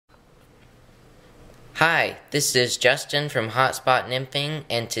Hi, this is Justin from Hotspot Nymphing,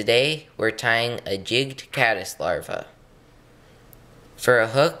 and today we're tying a jigged caddis larva. For a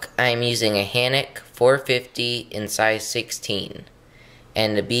hook, I am using a Hannock 450 in size 16,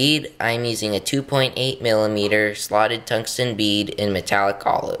 and a bead, I am using a 2.8mm slotted tungsten bead in metallic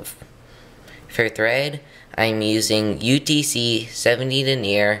olive. For thread, I am using UTC 70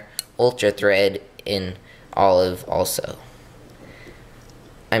 denier ultra thread in olive also.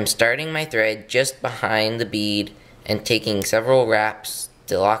 I'm starting my thread just behind the bead and taking several wraps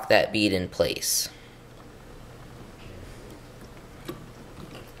to lock that bead in place.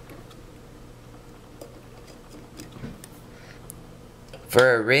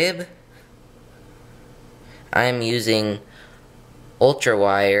 For a rib, I'm using ultra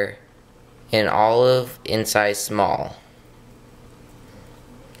wire in olive in size small.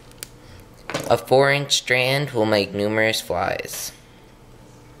 A 4-inch strand will make numerous flies.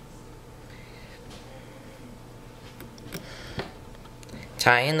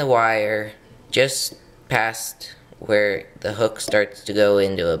 Tie in the wire just past where the hook starts to go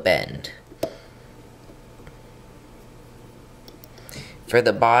into a bend. For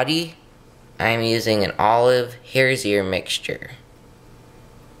the body, I'm using an olive hare's ear mixture.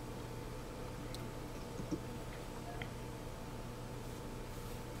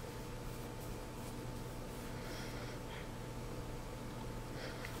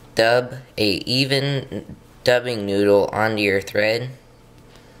 Dub a even dubbing noodle onto your thread.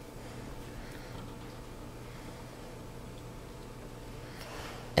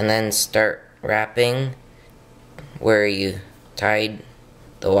 And then start wrapping where you tied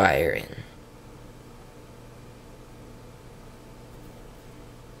the wire in.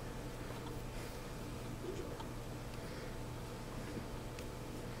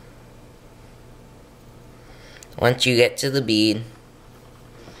 Once you get to the bead,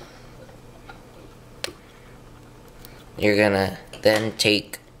 you're gonna then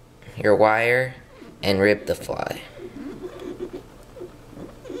take your wire and rib the fly.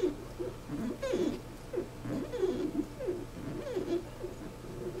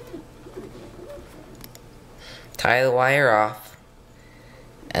 Tie the wire off,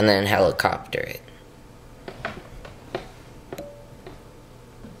 and then helicopter it.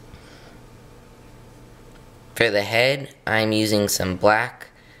 For the head, I'm using some black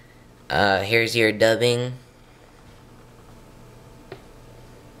hare's ear dubbing.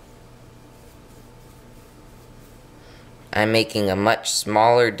 I'm making a much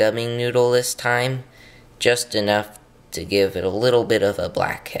smaller dubbing noodle this time, just enough to give it a little bit of a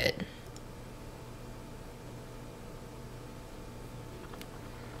black head.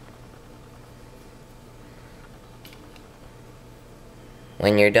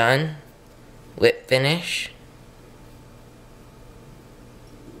 When you're done, whip finish.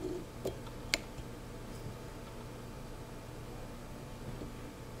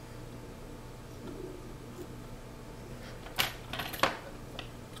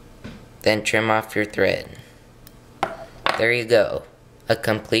 Then trim off your thread. There you go, a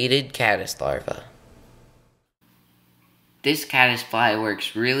completed caddis larva. This caddis fly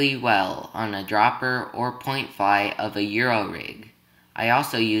works really well on a dropper or point fly of a Euro rig. I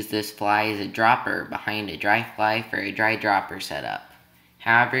also use this fly as a dropper behind a dry fly for a dry dropper setup.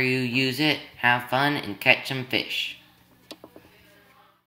 However you use it, have fun and catch some fish.